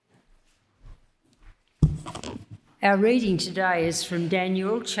Our reading today is from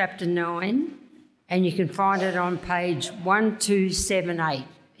Daniel chapter 9, and you can find it on page 1278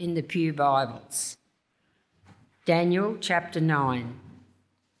 in the Pew Bibles. Daniel chapter 9.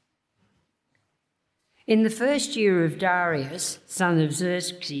 In the first year of Darius, son of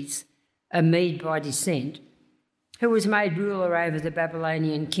Xerxes, a Mede by descent, who was made ruler over the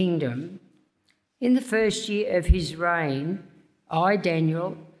Babylonian kingdom, in the first year of his reign, I,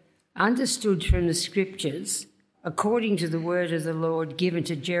 Daniel, understood from the scriptures, according to the word of the Lord given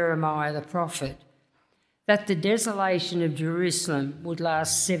to Jeremiah the prophet, that the desolation of Jerusalem would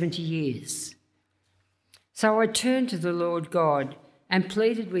last 70 years. So I turned to the Lord God and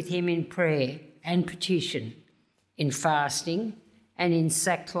pleaded with him in prayer and petition, in fasting and in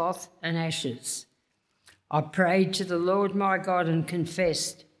sackcloth and ashes. I prayed to the Lord my God and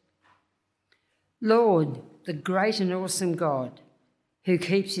confessed, Lord, the great and awesome God, who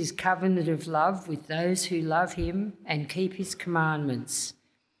keeps his covenant of love with those who love him and keep his commandments.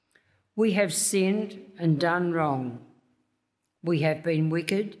 We have sinned and done wrong. We have been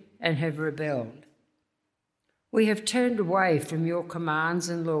wicked and have rebelled. We have turned away from your commands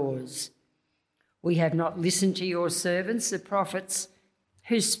and laws. We have not listened to your servants, the prophets,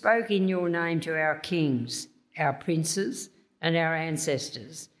 who spoke in your name to our kings, our princes, and our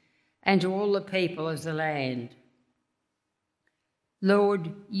ancestors, and to all the people of the land.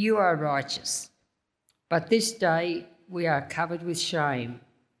 Lord, you are righteous, but this day we are covered with shame.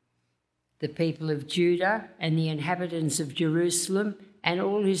 The people of Judah and the inhabitants of Jerusalem and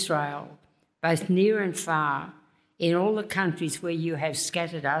all Israel, both near and far, in all the countries where you have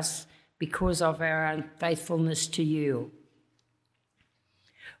scattered us because of our unfaithfulness to you.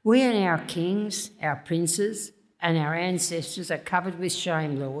 We and our kings, our princes, and our ancestors are covered with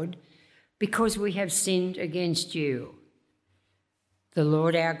shame, Lord, because we have sinned against you. The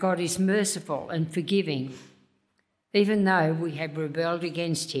Lord our God is merciful and forgiving, even though we have rebelled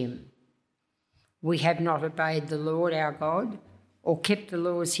against him. We have not obeyed the Lord our God or kept the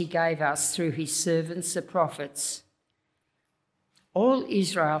laws he gave us through his servants, the prophets. All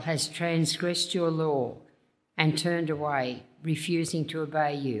Israel has transgressed your law and turned away, refusing to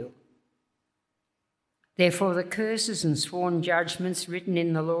obey you. Therefore, the curses and sworn judgments written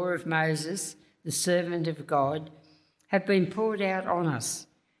in the law of Moses, the servant of God, have been poured out on us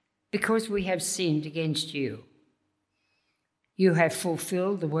because we have sinned against you. You have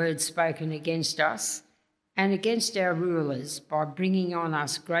fulfilled the word spoken against us and against our rulers by bringing on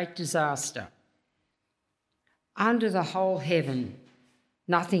us great disaster. Under the whole heaven,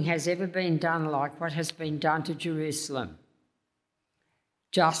 nothing has ever been done like what has been done to Jerusalem.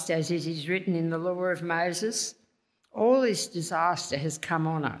 Just as it is written in the law of Moses, all this disaster has come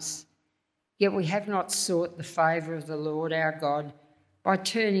on us. Yet we have not sought the favour of the Lord our God by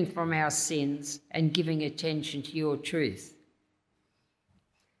turning from our sins and giving attention to your truth.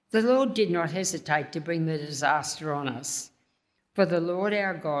 The Lord did not hesitate to bring the disaster on us, for the Lord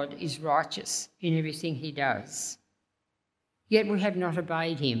our God is righteous in everything he does. Yet we have not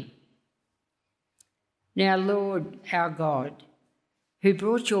obeyed him. Now, Lord our God, who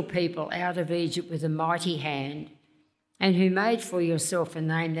brought your people out of Egypt with a mighty hand, and who made for yourself a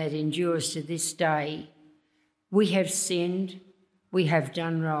name that endures to this day, we have sinned, we have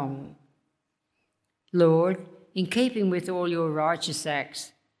done wrong. Lord, in keeping with all your righteous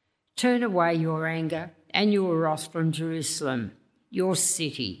acts, turn away your anger and your wrath from Jerusalem, your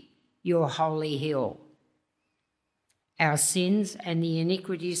city, your holy hill. Our sins and the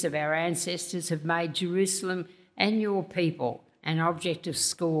iniquities of our ancestors have made Jerusalem and your people an object of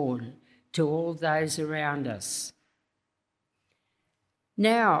scorn to all those around us.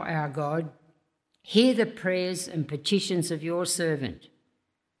 Now, our God, hear the prayers and petitions of your servant.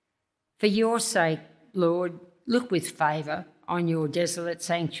 For your sake, Lord, look with favour on your desolate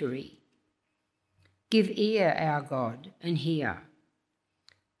sanctuary. Give ear, our God, and hear.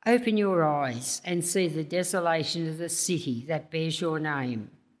 Open your eyes and see the desolation of the city that bears your name.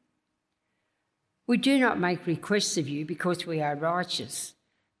 We do not make requests of you because we are righteous,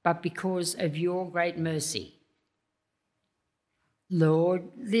 but because of your great mercy. Lord,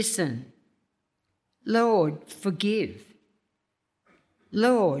 listen. Lord, forgive.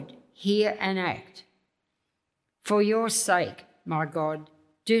 Lord, hear and act. For your sake, my God,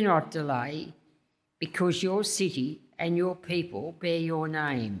 do not delay, because your city and your people bear your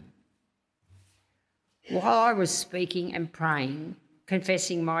name. While I was speaking and praying,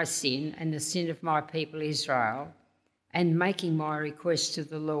 confessing my sin and the sin of my people Israel, and making my request to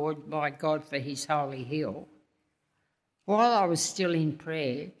the Lord my God for his holy hill, while I was still in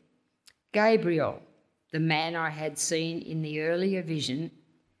prayer, Gabriel, the man I had seen in the earlier vision,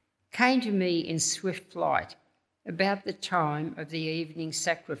 came to me in swift flight about the time of the evening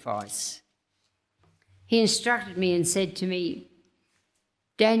sacrifice. He instructed me and said to me,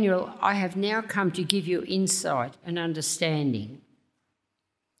 "Daniel, I have now come to give you insight and understanding.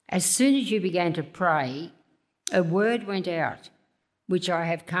 As soon as you began to pray, a word went out, which I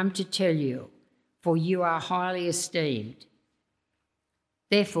have come to tell you, for you are highly esteemed.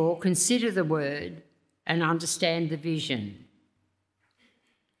 Therefore, consider the word and understand the vision.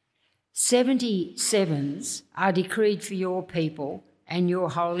 70 sevens are decreed for your people and your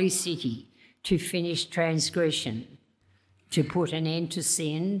holy city to finish transgression, to put an end to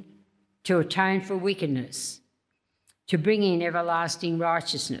sin, to atone for wickedness, to bring in everlasting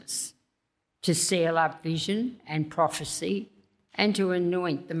righteousness, to seal up vision and prophecy, and to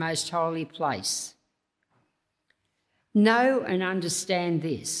anoint the most holy place. Know and understand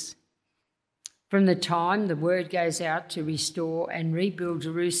this. From the time the word goes out to restore and rebuild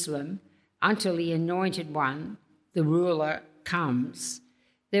Jerusalem until the Anointed One, the ruler, comes,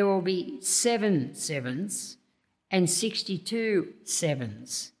 there will be 7 sevens and 62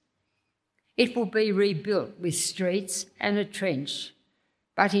 sevens. It will be rebuilt with streets and a trench,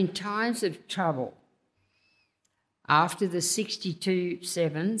 but in times of trouble. After the 62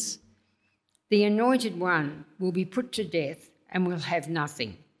 sevens, the Anointed One will be put to death and will have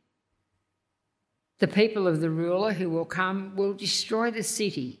nothing. The people of the ruler who will come will destroy the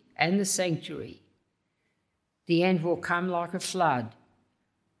city and the sanctuary. The end will come like a flood.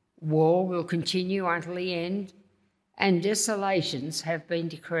 War will continue until the end, and desolations have been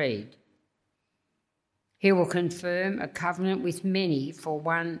decreed. He will confirm a covenant with many for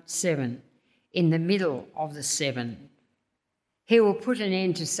 1 7 in the middle of the 7. He will put an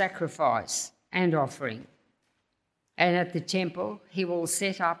end to sacrifice and offering. And at the temple he will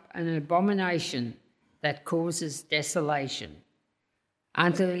set up an abomination that causes desolation,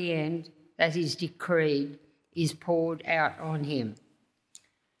 until the end that is decreed is poured out on him."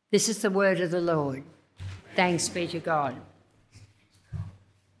 This is the word of the Lord. Thanks be to God.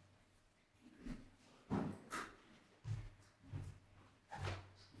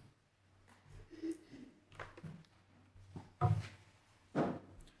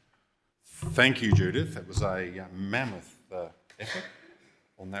 Thank you, Judith. That was a mammoth effort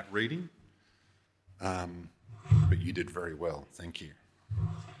on that reading, but you did very well. Thank you.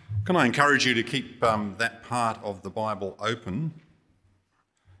 Can I encourage you to keep that part of the Bible open,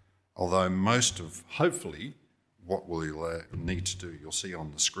 although most of, hopefully, what we'll need to do, you'll see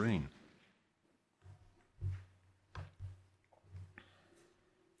on the screen.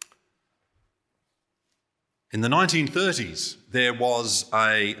 In the 1930s, there was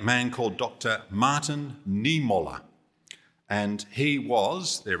a man called Dr. Martin Niemöller, and he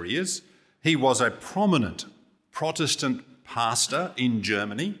was a prominent Protestant pastor in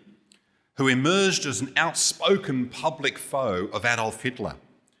Germany who emerged as an outspoken public foe of Adolf Hitler.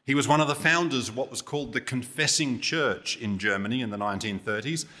 He was one of the founders of what was called the Confessing Church in Germany in the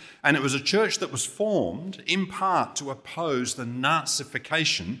 1930s, and it was a church that was formed in part to oppose the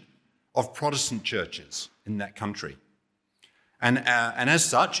Nazification of Protestant churches in that country. And as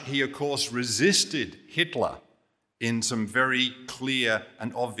such, he, of course, resisted Hitler in some very clear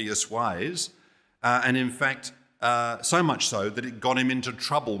and obvious ways, and in fact, so much so that it got him into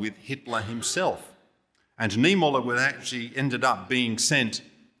trouble with Hitler himself. And Niemöller actually ended up being sent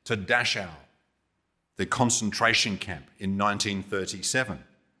to Dachau, the concentration camp, in 1937.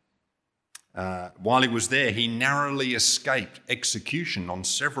 While he was there, he narrowly escaped execution on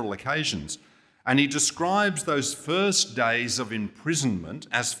several occasions. And he describes those first days of imprisonment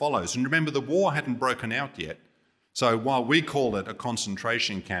as follows. And remember, the war hadn't broken out yet. So while we call it a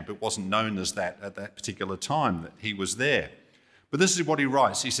concentration camp, it wasn't known as that at that particular time that he was there. But this is what he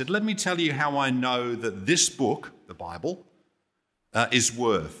writes. He said, "Let me tell you how I know that this book, the Bible, is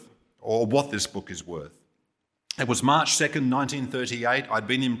worth, or what this book is worth. It was March 2nd, 1938. I'd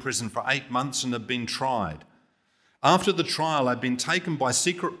been in prison for 8 months and had been tried. After the trial, I'd been taken by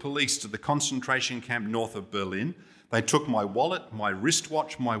secret police to the concentration camp north of Berlin. They took my wallet, my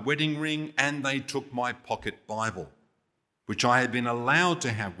wristwatch, my wedding ring, and they took my pocket Bible, which I had been allowed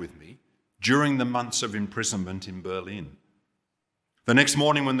to have with me during the months of imprisonment in Berlin. The next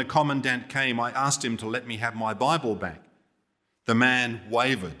morning when the commandant came, I asked him to let me have my Bible back. The man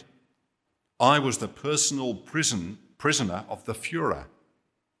wavered. I was the personal prisoner of the Führer.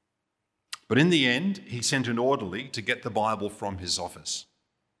 But in the end, he sent an orderly to get the Bible from his office.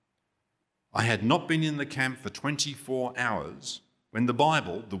 I had not been in the camp for 24 hours when the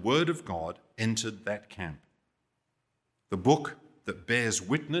Bible, the Word of God, entered that camp. The book that bears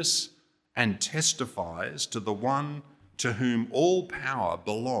witness and testifies to the one to whom all power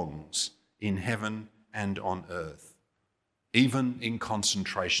belongs in heaven and on earth, even in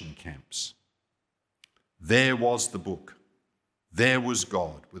concentration camps. There was the book. There was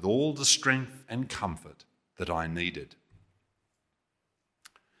God with all the strength and comfort that I needed.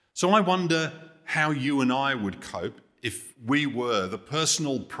 So I wonder how you and I would cope if we were the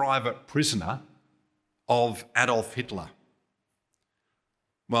personal private prisoner of Adolf Hitler.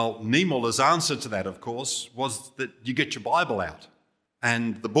 Well, Niemöller's answer to that, of course, was that you get your Bible out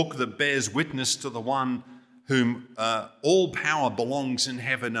and the book that bears witness to the one whom all power belongs in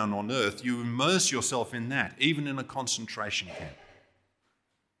heaven and on earth. You immerse yourself in that, even in a concentration camp.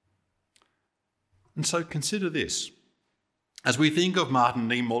 And so consider this. As we think of Martin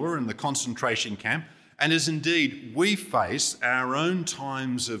Niemöller in the concentration camp, and as indeed we face our own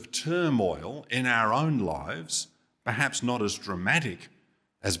times of turmoil in our own lives, perhaps not as dramatic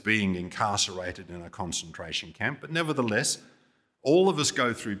as being incarcerated in a concentration camp, but nevertheless, all of us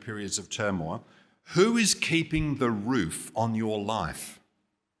go through periods of turmoil. Who is keeping the roof on your life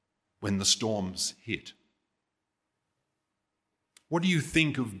when the storms hit? What do you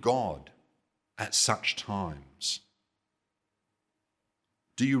think of God at such times?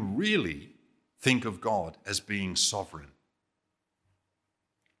 Do you really think of God as being sovereign?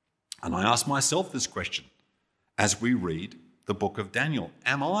 And I ask myself this question as we read the book of Daniel.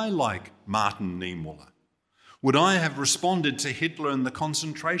 Am I like Martin Niemöller? Would I have responded to Hitler in the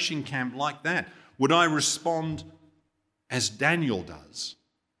concentration camp like that? Would I respond as Daniel does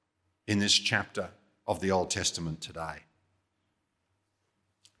in this chapter of the Old Testament today?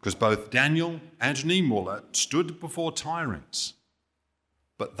 Because both Daniel and Niemöller stood before tyrants,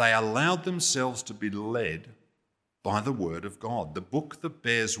 but they allowed themselves to be led by the word of God, the book that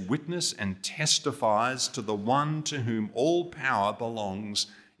bears witness and testifies to the one to whom all power belongs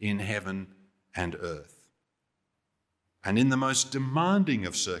in heaven and earth. And in the most demanding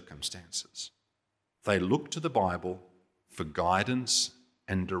of circumstances, they look to the Bible for guidance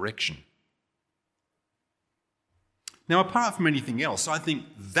and direction. Now, apart from anything else, I think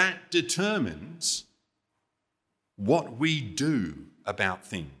that determines what we do about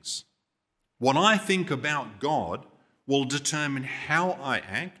things. What I think about God will determine how I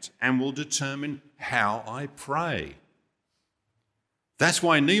act and will determine how I pray. That's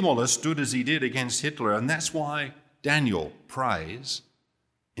why Niemöller stood as he did against Hitler, and that's why Daniel prays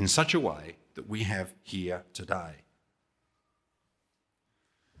in such a way that we have here today.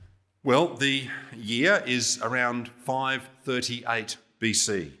 Well, the year is around 538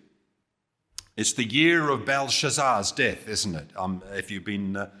 BC. It's the year of Belshazzar's death, isn't it? If you've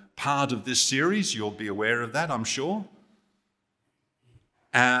been part of this series, you'll be aware of that, I'm sure.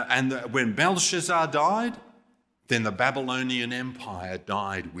 When Belshazzar died, then the Babylonian Empire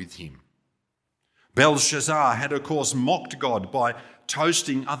died with him. Belshazzar had, of course, mocked God by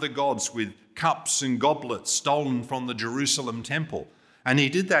toasting other gods with cups and goblets stolen from the Jerusalem temple. And he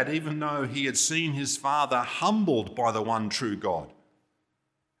did that even though he had seen his father humbled by the one true God.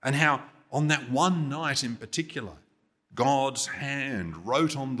 And how on that one night in particular, God's hand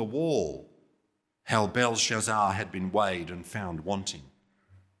wrote on the wall how Belshazzar had been weighed and found wanting,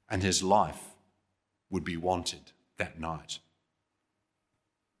 and his life would be wanted that night.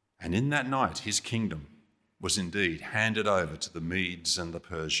 And in that night, his kingdom was indeed handed over to the Medes and the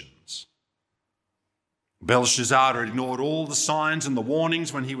Persians. Belshazzar had ignored all the signs and the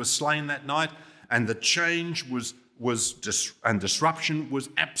warnings when he was slain that night, and the change and disruption was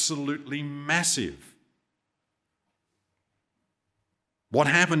absolutely massive. What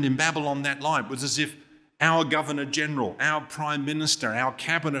happened in Babylon that night was as if our Governor General, our Prime Minister, our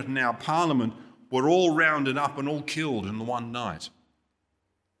Cabinet and our Parliament were all rounded up and all killed in one night.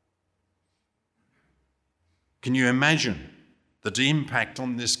 Can you imagine the impact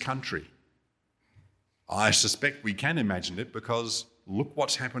on this country? I suspect we can imagine it because look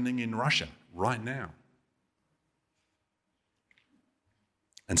what's happening in Russia right now.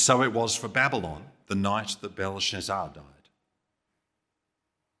 And so it was for Babylon the night that Belshazzar died.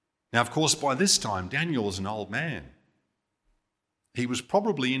 Now, of course, by this time, Daniel was an old man. He was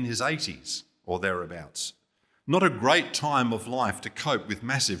probably in his 80s or thereabouts. Not a great time of life to cope with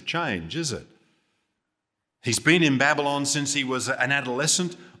massive change, is it? He's been in Babylon since he was an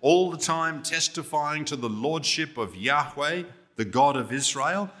adolescent, all the time testifying to the lordship of Yahweh, the God of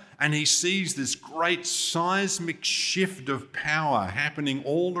Israel, and he sees this great seismic shift of power happening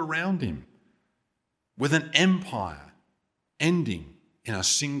all around him, with an empire ending in a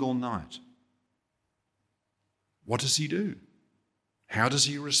single night. What does he do? How does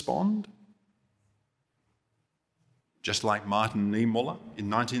he respond? Just like Martin Niemöller in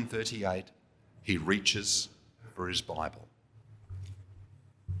 1938, he reaches for his Bible.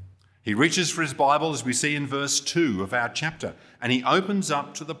 He reaches for his Bible, as we see in verse 2 of our chapter, and he opens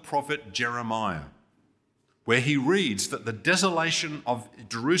up to the prophet Jeremiah, where he reads that the desolation of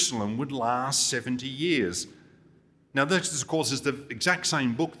Jerusalem would last 70 years. Now, this, of course, is the exact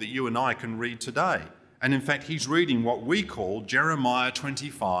same book that you and I can read today. And in fact, he's reading what we call Jeremiah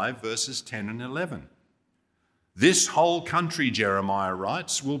 25, verses 10 and 11. This whole country, Jeremiah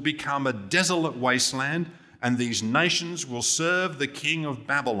writes, will become a desolate wasteland, and these nations will serve the king of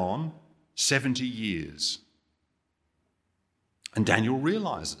Babylon 70 years. And Daniel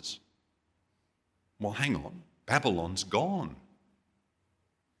realizes, well, hang on, Babylon's gone.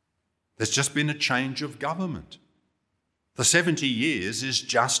 There's just been a change of government. The 70 years is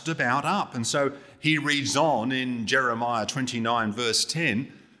just about up. And so he reads on in Jeremiah 29, verse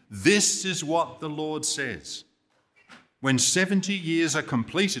 10, this is what the Lord says. When 70 years are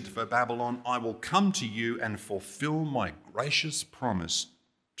completed for Babylon, I will come to you and fulfill my gracious promise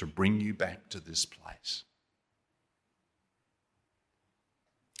to bring you back to this place.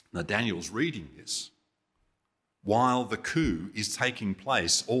 Now, Daniel's reading this while the coup is taking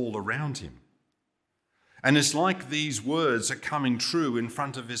place all around him. And it's like these words are coming true in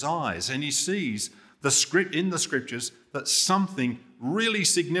front of his eyes, and he sees the script in the scriptures that something really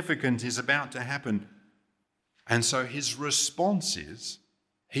significant is about to happen. And so his response is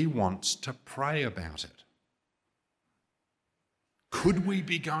he wants to pray about it. Could we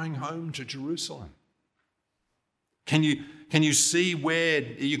be going home to Jerusalem? Can you see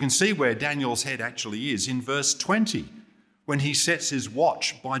where Daniel's head actually is in verse 20 when he sets his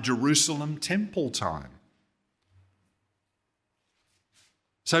watch by Jerusalem temple time?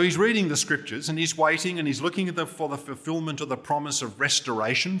 So he's reading the scriptures and he's waiting and he's looking for the fulfillment of the promise of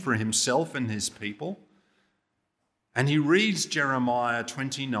restoration for himself and his people. And he reads Jeremiah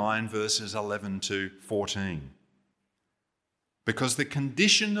 29 verses 11 to 14. Because the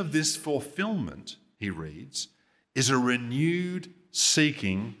condition of this fulfillment, he reads, is a renewed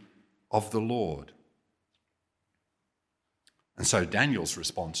seeking of the Lord. And so Daniel's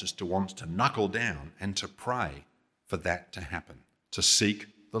response is to want to knuckle down and to pray for that to happen, to seek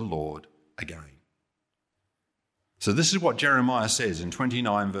the Lord again. So this is what Jeremiah says in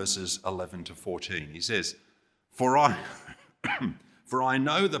 29 verses 11 to 14. He says, For I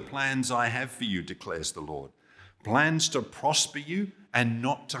know the plans I have for you, declares the Lord, plans to prosper you and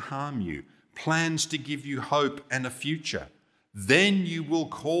not to harm you, plans to give you hope and a future. Then you will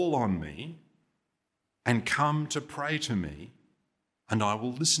call on me and come to pray to me, and I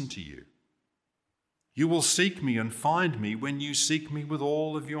will listen to you. You will seek me and find me when you seek me with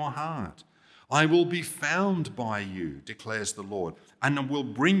all of your heart. I will be found by you, declares the Lord, and will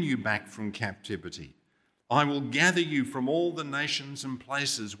bring you back from captivity. I will gather you from all the nations and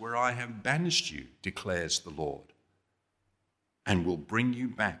places where I have banished you, declares the Lord, and will bring you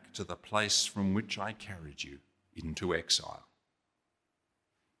back to the place from which I carried you into exile.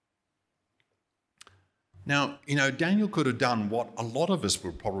 Now, Daniel could have done what a lot of us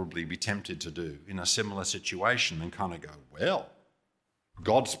would probably be tempted to do in a similar situation and kind of go, well,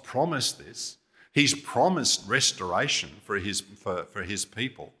 God's promised this. He's promised restoration for his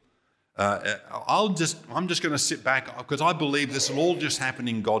people. I'm just going to sit back because I believe this will all just happen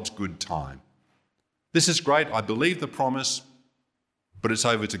in God's good time. This is great. I believe the promise, but it's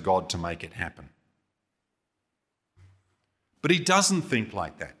over to God to make it happen. But he doesn't think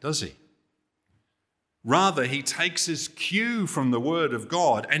like that, does he? Rather, he takes his cue from the Word of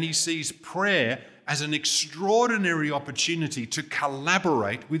God and he sees prayer as an extraordinary opportunity to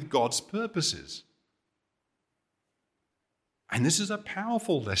collaborate with God's purposes. And this is a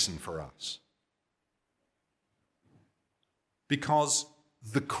powerful lesson for us. Because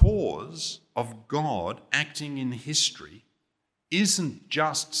the cause of God acting in history isn't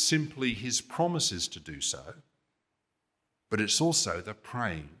just simply his promises to do so, but it's also the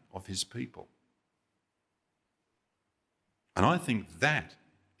praying of his people. And I think that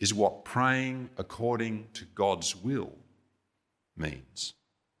is what praying according to God's will means.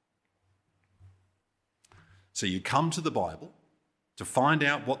 So you come to the Bible to find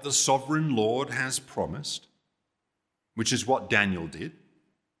out what the sovereign Lord has promised, which is what Daniel did,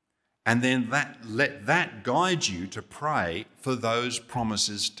 and then let that guide you to pray for those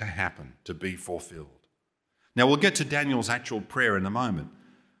promises to happen, to be fulfilled. Now we'll get to Daniel's actual prayer in a moment,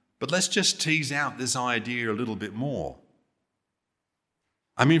 but let's just tease out this idea a little bit more.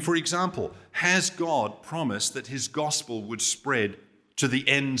 I mean, for example, has God promised that his gospel would spread to the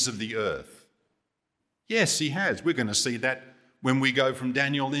ends of the earth? Yes, he has. We're going to see that when we go from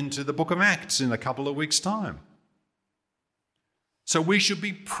Daniel into the book of Acts in a couple of weeks' time. So we should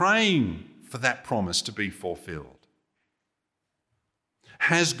be praying for that promise to be fulfilled.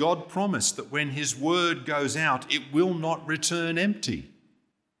 Has God promised that when his word goes out, it will not return empty?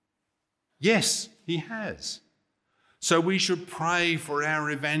 Yes, he has. So we should pray for our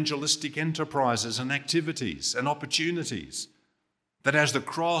evangelistic enterprises and activities and opportunities, that as the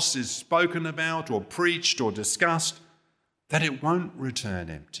cross is spoken about or preached or discussed, that it won't return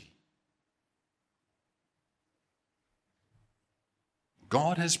empty.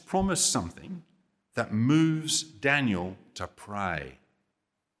 God has promised something that moves Daniel to pray.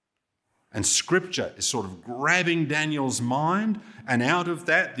 And Scripture is sort of grabbing Daniel's mind, and out of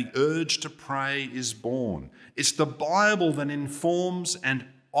that, the urge to pray is born. It's the Bible that informs and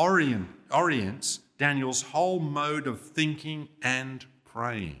orients Daniel's whole mode of thinking and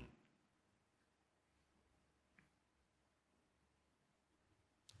praying.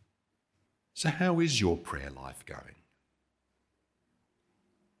 So how is your prayer life going?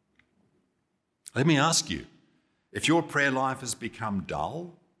 Let me ask you, if your prayer life has become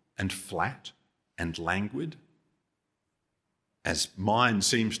dull and flat and languid, as mine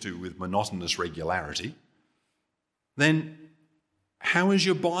seems to with monotonous regularity, then how is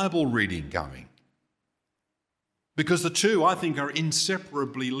your Bible reading going? Because the two, I think, are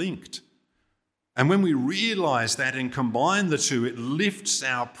inseparably linked. And when we realise that and combine the two, it lifts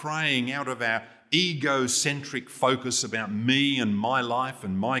our praying out of our egocentric focus about me and my life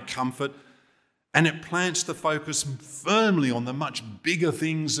and my comfort, and it plants the focus firmly on the much bigger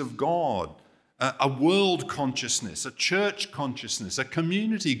things of God, a world consciousness, a church consciousness, a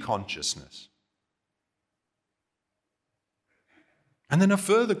community consciousness. And then a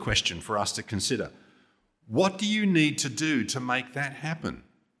further question for us to consider. What do you need to do to make that happen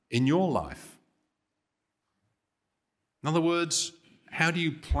in your life? In other words, how do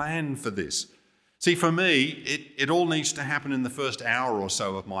you plan for this? See, for me, it all needs to happen in the first hour or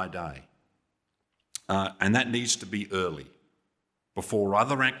so of my day. And that needs to be early, before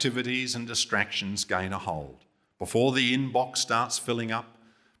other activities and distractions gain a hold, before the inbox starts filling up,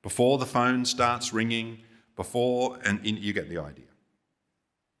 before the phone starts ringing, and you get the idea.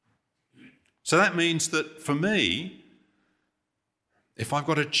 So that means that for me, if I've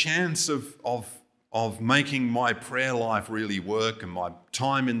got a chance of making my prayer life really work and my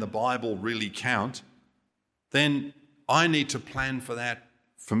time in the Bible really count, then I need to plan for that,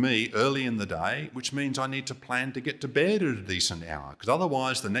 for me, early in the day, which means I need to plan to get to bed at a decent hour, because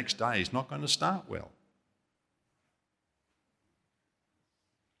otherwise the next day is not going to start well.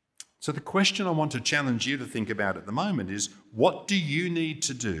 So the question I want to challenge you to think about at the moment is, what do you need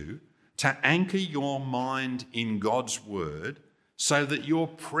to do to anchor your mind in God's word so that your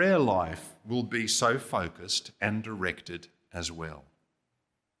prayer life will be so focused and directed as well?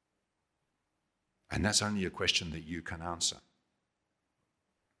 And that's only a question that you can answer.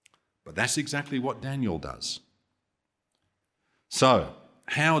 But that's exactly what Daniel does. So,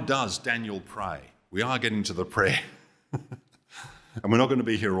 how does Daniel pray? We are getting to the prayer. And we're not going to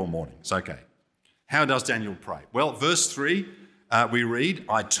be here all morning. It's okay. How does Daniel pray? Well, verse 3, we read,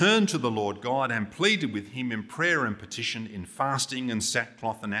 I turned to the Lord God and pleaded with him in prayer and petition, in fasting and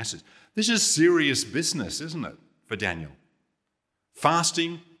sackcloth and ashes. This is serious business, isn't it, for Daniel?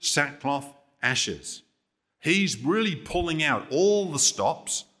 Fasting, sackcloth, ashes. He's really pulling out all the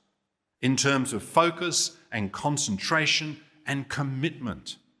stops in terms of focus and concentration and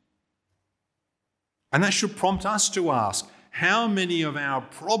commitment. And that should prompt us to ask, how many of our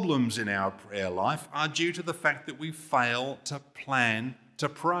problems in our prayer life are due to the fact that we fail to plan to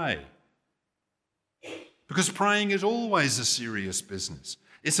pray? Because praying is always a serious business.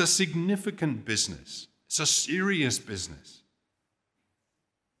 It's a significant business. It's a serious business.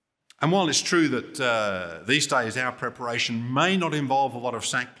 And while it's true that these days our preparation may not involve a lot of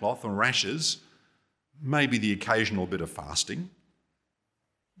sackcloth or ashes, maybe the occasional bit of fasting,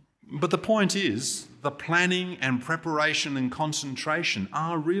 but the point is, the planning and preparation and concentration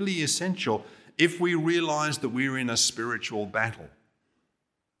are really essential if we realise that we're in a spiritual battle.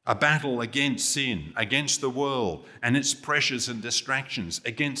 A battle against sin, against the world and its pressures and distractions,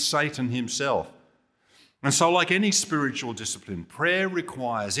 against Satan himself. And so, like any spiritual discipline, prayer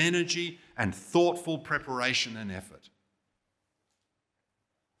requires energy and thoughtful preparation and effort,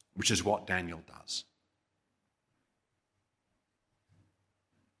 which is what Daniel does.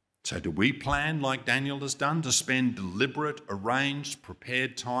 So do we plan, like Daniel has done, to spend deliberate, arranged,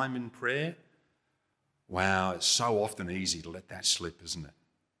 prepared time in prayer? Wow, it's so often easy to let that slip, isn't it?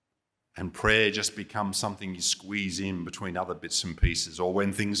 And prayer just becomes something you squeeze in between other bits and pieces, or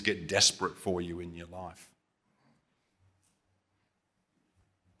when things get desperate for you in your life.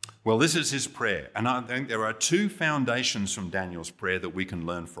 Well, this is his prayer, and I think there are two foundations from Daniel's prayer that we can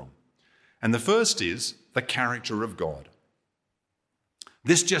learn from. And the first is the character of God.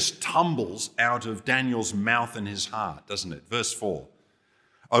 This just tumbles out of Daniel's mouth and his heart, doesn't it? Verse 4.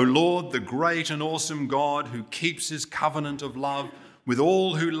 O Lord, the great and awesome God who keeps his covenant of love with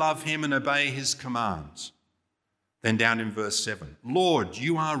all who love him and obey his commands. Then down in verse 7, Lord,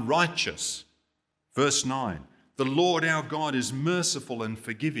 you are righteous. Verse 9, the Lord our God is merciful and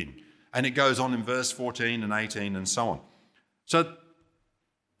forgiving. And it goes on in verse 14 and 18 and so on. So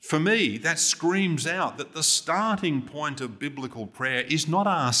for me, that screams out that the starting point of biblical prayer is not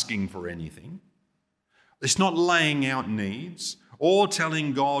asking for anything. It's not laying out needs or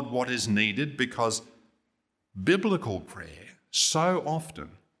telling God what is needed, because biblical prayer so often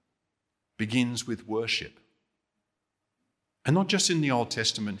begins with worship. And not just in the Old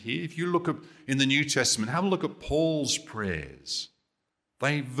Testament here. If you look at in the New Testament, have a look at Paul's prayers.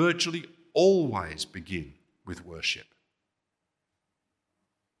 They virtually always begin with worship.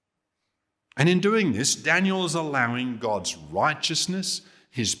 And in doing this, Daniel is allowing God's righteousness,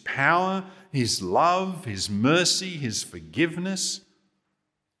 his power, his love, his mercy, his forgiveness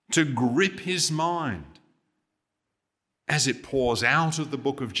to grip his mind as it pours out of the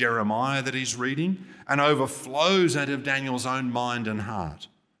book of Jeremiah that he's reading and overflows out of Daniel's own mind and heart.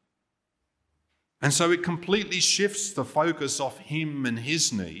 And so it completely shifts the focus off him and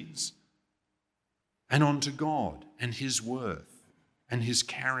his needs and onto God and his worth and his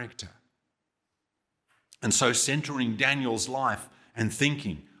character. And so centering Daniel's life and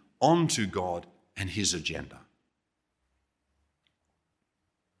thinking onto God and his agenda.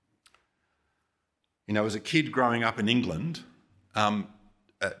 You know, as a kid growing up in England,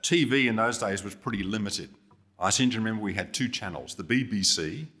 TV in those days was pretty limited. I seem to remember we had two channels, the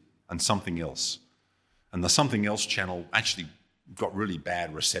BBC and something else. And the something else channel actually got really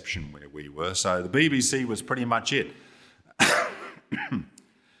bad reception where we were, so the BBC was pretty much it.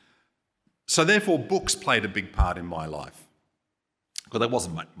 So therefore, books played a big part in my life. Well, there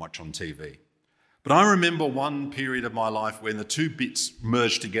wasn't much on TV. But I remember one period of my life when the two bits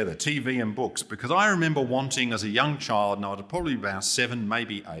merged together, TV and books, because I remember wanting as a young child, and I was probably about 7,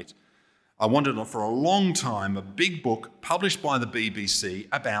 maybe 8, I wanted for a long time a big book published by the BBC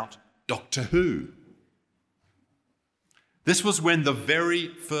about Doctor Who. This was when the very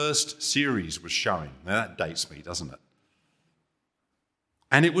first series was showing. Now that dates me, doesn't it?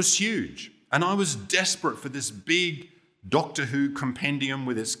 And it was huge. And I was desperate for this big Doctor Who compendium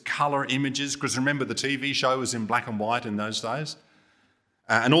with its colour images, because remember the TV show was in black and white in those days.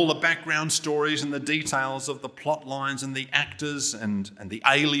 And all the background stories and the details of the plot lines and the actors and the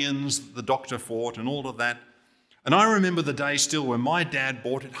aliens that the Doctor fought and all of that. And I remember the day still when my dad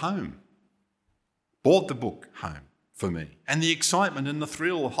brought it home, brought the book home for me, and the excitement and the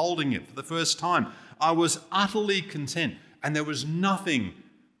thrill of holding it for the first time. I was utterly content, and there was nothing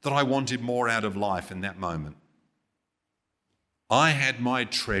that I wanted more out of life in that moment. I had my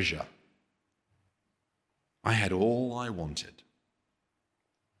treasure. I had all I wanted.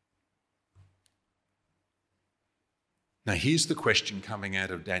 Now here's the question coming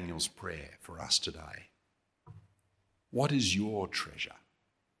out of Daniel's prayer for us today. What is your treasure?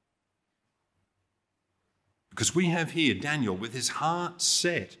 Because we have here Daniel with his heart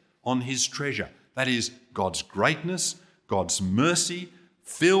set on his treasure. That is God's greatness, God's mercy,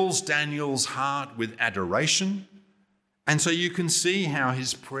 fills Daniel's heart with adoration. And so you can see how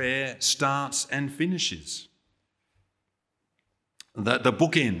his prayer starts and finishes. The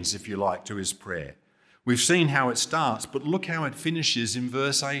bookends, if you like, to his prayer. We've seen how it starts, but look how it finishes in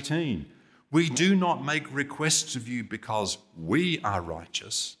verse 18. We do not make requests of you because we are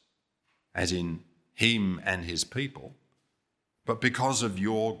righteous, as in him and his people, but because of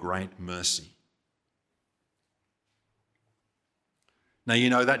your great mercy. Now,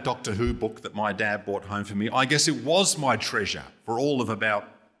 you know, that Doctor Who book that my dad brought home for me, I guess it was my treasure for all of about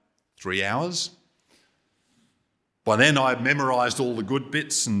 3 hours. By then, I had memorised all the good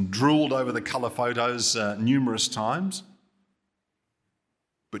bits and drooled over the colour photos numerous times.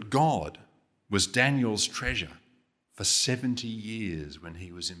 But God was Daniel's treasure for 70 years when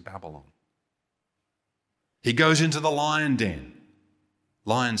he was in Babylon. He goes into the lion's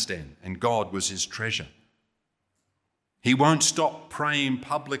den, and God was his treasure. He won't stop praying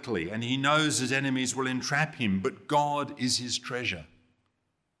publicly, and he knows his enemies will entrap him, but God is his treasure.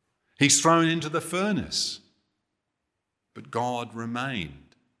 He's thrown into the furnace, but God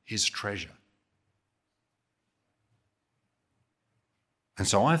remained his treasure. And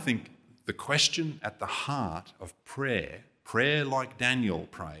so I think the question at the heart of prayer like Daniel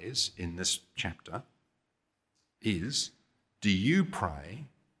prays in this chapter, is, do you pray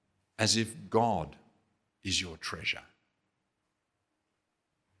as if God is your treasure?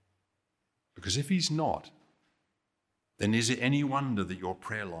 Because if he's not, then is it any wonder that your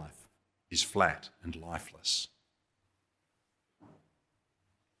prayer life is flat and lifeless?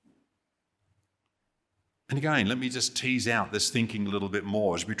 And again, let me just tease out this thinking a little bit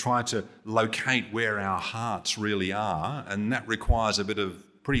more as we try to locate where our hearts really are, and that requires a bit of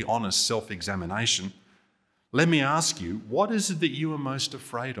pretty honest self-examination. Let me ask you, what is it that you are most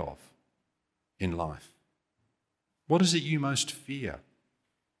afraid of in life? What is it you most fear?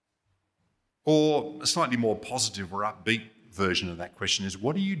 Or a slightly more positive or upbeat version of that question is,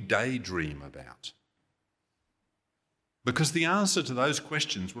 what do you daydream about? Because the answer to those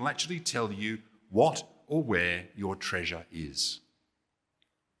questions will actually tell you what or where your treasure is.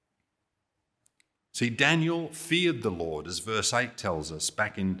 See, Daniel feared the Lord, as verse 8 tells us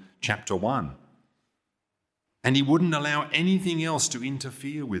back in chapter 1. And he wouldn't allow anything else to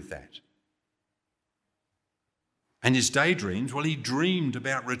interfere with that. And his daydreams, well, he dreamed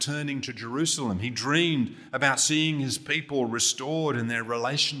about returning to Jerusalem. He dreamed about seeing his people restored in their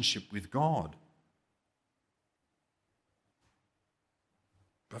relationship with God.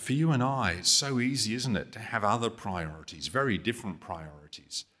 But for you and I, it's so easy, isn't it, to have other priorities, very different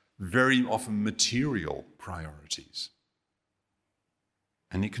priorities, very often material priorities.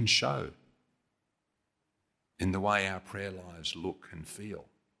 And it can show in the way our prayer lives look and feel.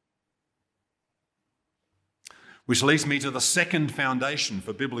 Which leads me to the second foundation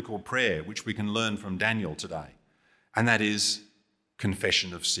for biblical prayer, which we can learn from Daniel today, and that is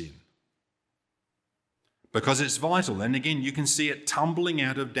confession of sin. Because it's vital, and again, you can see it tumbling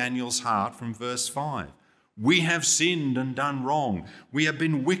out of Daniel's heart from verse 5. We have sinned and done wrong. We have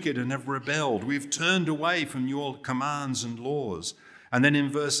been wicked and have rebelled. We've turned away from your commands and laws. And then in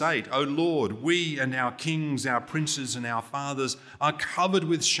verse 8, O Lord, we and our kings, our princes and our fathers are covered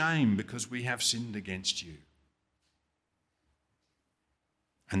with shame because we have sinned against you.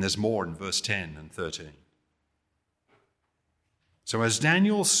 And there's more in verse 10 and 13. So as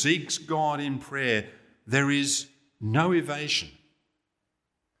Daniel seeks God in prayer, there is no evasion.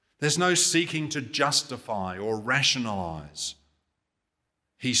 There's no seeking to justify or rationalize.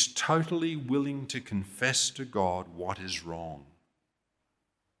 He's totally willing to confess to God what is wrong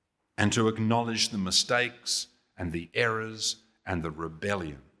and to acknowledge the mistakes and the errors and the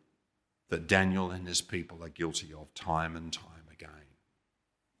rebellion that Daniel and his people are guilty of time and time again.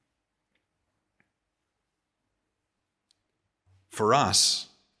 For us,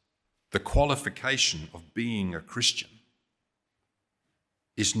 the qualification of being a Christian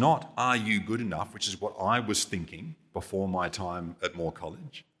is not, are you good enough, which is what I was thinking before my time at Moore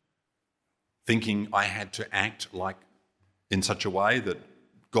College, thinking I had to act like in such a way that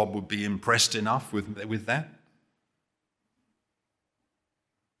God would be impressed enough with that.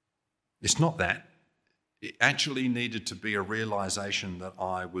 It's not that. It actually needed to be a realization that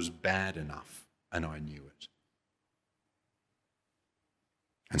I was bad enough and I knew it.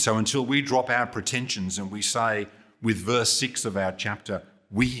 And so until we drop our pretensions and we say, with verse 6 of our chapter,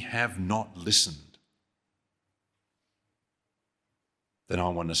 we have not listened, then I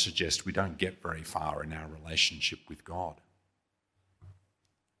want to suggest we don't get very far in our relationship with God.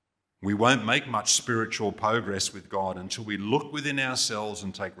 We won't make much spiritual progress with God until we look within ourselves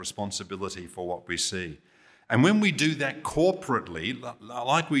and take responsibility for what we see. And when we do that corporately,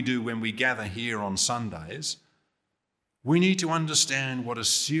 like we do when we gather here on Sundays, we need to understand what a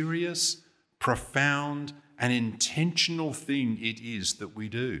serious, profound, and intentional thing it is that we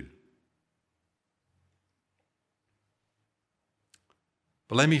do.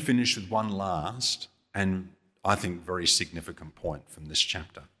 But let me finish with one last and I think very significant point from this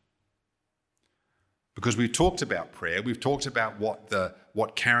chapter. Because we've talked about prayer, we've talked about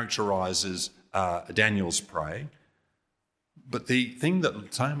what characterises Daniel's praying, but the thing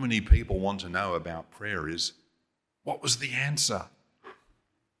that so many people want to know about prayer is, what was the answer?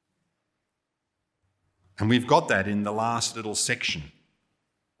 And we've got that in the last little section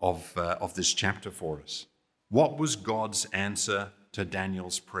of this chapter for us. What was God's answer to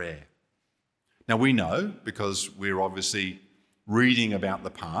Daniel's prayer? Now we know, because we're obviously reading about the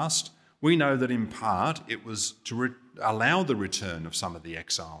past, we know that in part it was to allow the return of some of the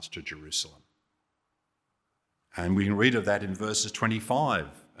exiles to Jerusalem. And we can read of that in verses 25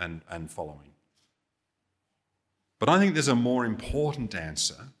 and following. But I think there's a more important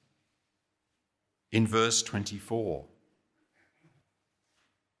answer in verse 24,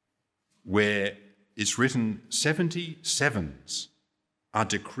 where it's written, 77s are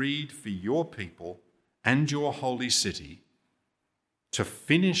decreed for your people and your holy city to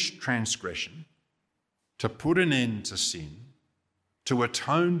finish transgression, to put an end to sin, to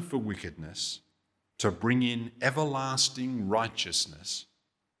atone for wickedness, to bring in everlasting righteousness,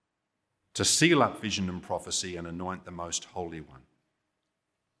 to seal up vision and prophecy and anoint the most holy one.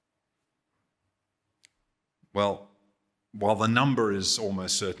 Well, while the number is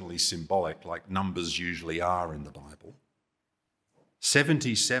almost certainly symbolic, like numbers usually are in the Bible,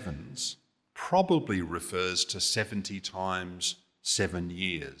 77s probably refers to 70 times 7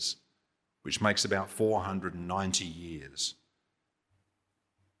 years, which makes about 490 years.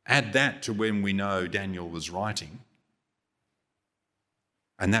 Add that to when we know Daniel was writing,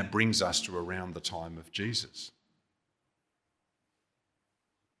 and that brings us to around the time of Jesus.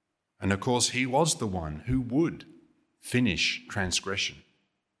 And of course, he was the one who would finish transgression,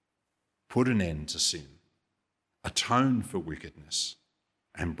 put an end to sin, atone for wickedness,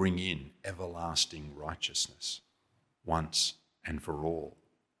 and bring in everlasting righteousness once and for all.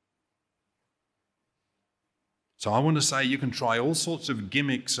 So I want to say you can try all sorts of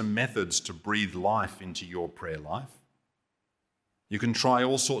gimmicks and methods to breathe life into your prayer life. You can try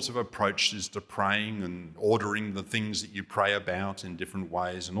all sorts of approaches to praying and ordering the things that you pray about in different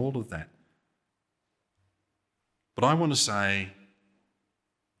ways and all of that. But I want to say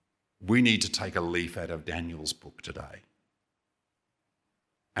we need to take a leaf out of Daniel's book today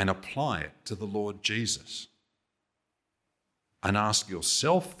and apply it to the Lord Jesus and ask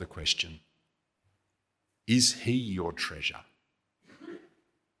yourself the question, is he your treasure?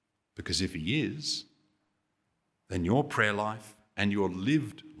 Because if he is, then your prayer life and your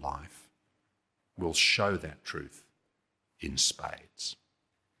lived life will show that truth in spades.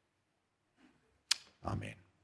 Amen.